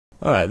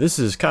Alright, this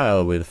is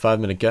Kyle with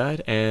 5 Minute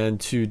Guide, and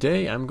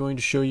today I'm going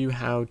to show you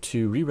how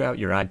to reroute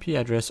your IP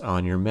address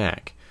on your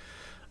Mac.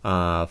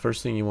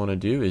 First thing you want to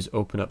do is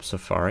open up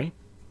Safari,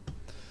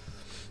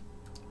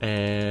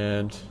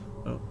 and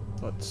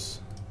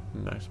let's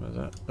maximize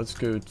that. Let's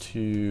go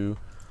to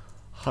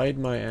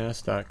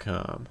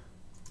hidemyass.com.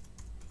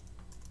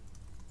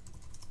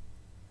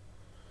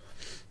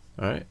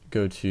 Alright,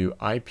 go to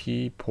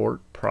IP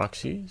port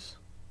proxies.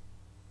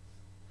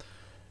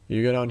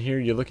 You go down here,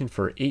 you're looking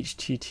for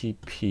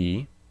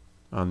HTTP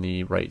on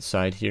the right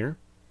side here,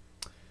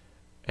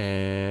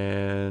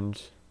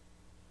 and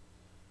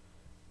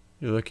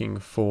you're looking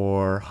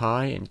for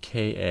high and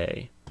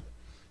KA.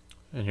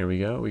 And here we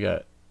go, we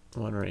got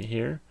one right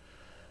here.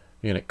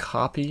 You're going to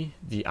copy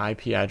the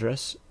IP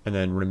address and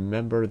then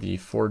remember the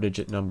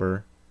 4-digit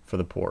number for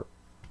the port.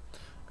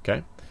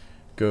 Okay,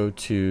 go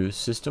to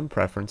System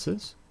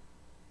Preferences,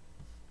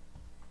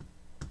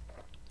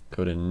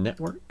 go to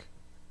Network.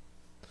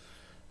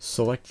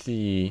 Select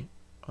the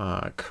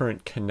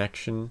current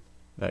connection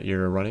that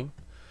you're running.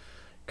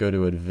 Go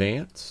to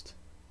Advanced,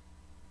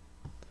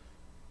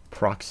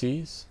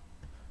 Proxies.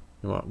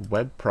 You want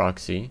Web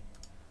Proxy,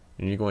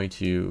 and you're going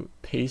to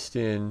paste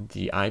in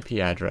the IP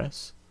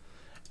address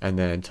and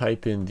then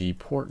type in the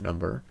port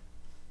number.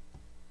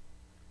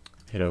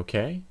 Hit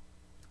OK,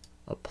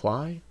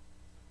 Apply,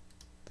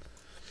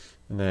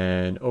 and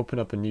then open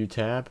up a new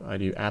tab. I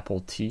do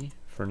Apple T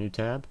for a new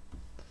tab.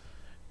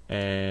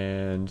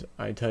 And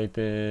I type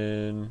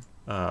in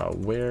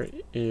where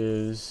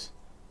is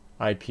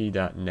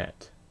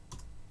IP.net,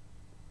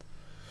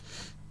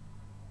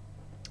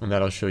 and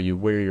that'll show you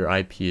where your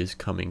IP is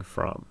coming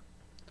from.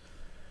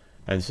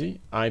 And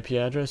see, IP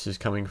address is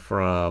coming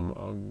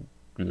from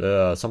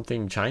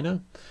something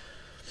China.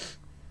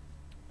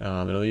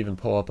 It'll even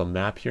pull up a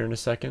map here in a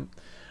second.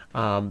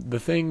 The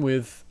thing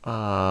with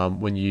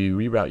when you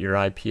reroute your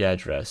IP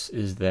address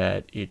is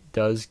that it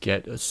does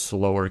get a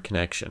slower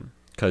connection,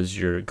 because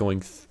you're going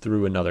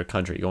through another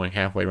country, going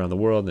halfway around the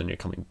world, and then you're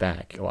coming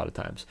back a lot of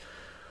times.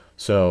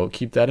 So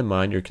keep that in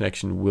mind. Your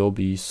connection will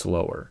be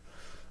slower.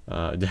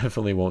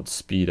 Definitely won't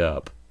speed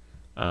up.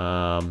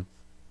 And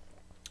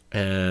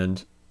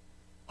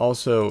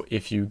also,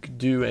 if you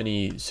do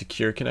any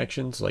secure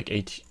connections like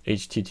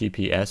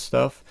HTTPS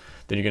stuff,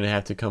 then you're going to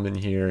have to come in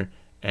here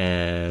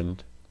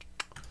and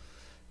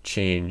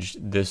change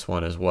this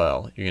one as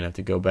well. You're going to have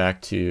to go back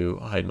to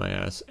Hide My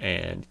Ass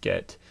and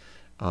get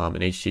an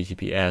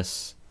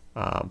HTTPS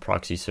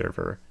proxy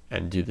server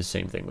and do the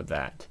same thing with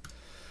that.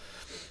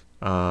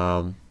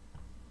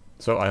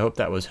 So I hope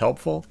that was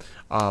helpful.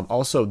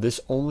 Also, this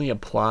only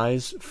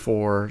applies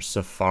for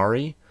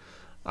Safari.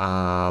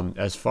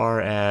 As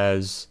far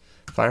as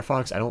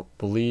Firefox, I don't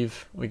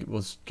believe,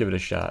 let's give it a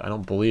shot. I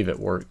don't believe it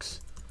works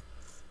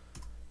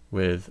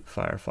with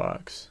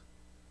Firefox.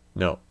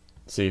 No,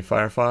 see,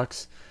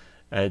 Firefox,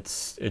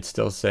 it's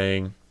still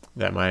saying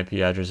that my IP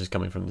address is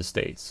coming from the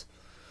States.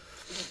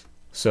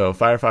 So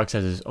Firefox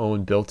has its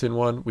own built-in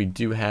one. We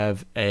do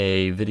have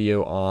a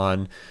video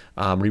on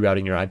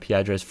rerouting your IP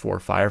address for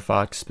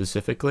Firefox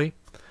specifically,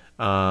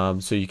 so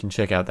you can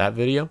check out that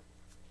video.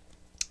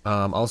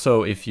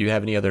 Also, if you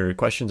have any other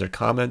questions or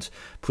comments,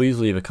 please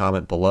leave a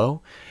comment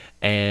below.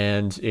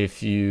 And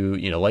if you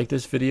like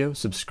this video,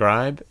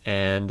 subscribe,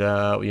 and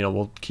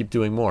we'll keep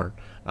doing more.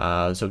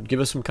 So give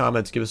us some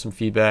comments, give us some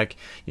feedback.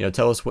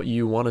 Tell us what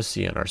you want to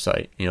see on our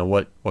site.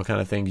 What kind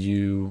of things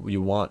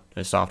you want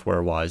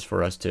software wise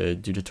for us to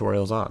do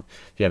tutorials on.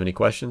 If you have any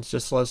questions,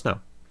 just let us know.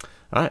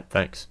 All right,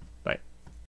 thanks.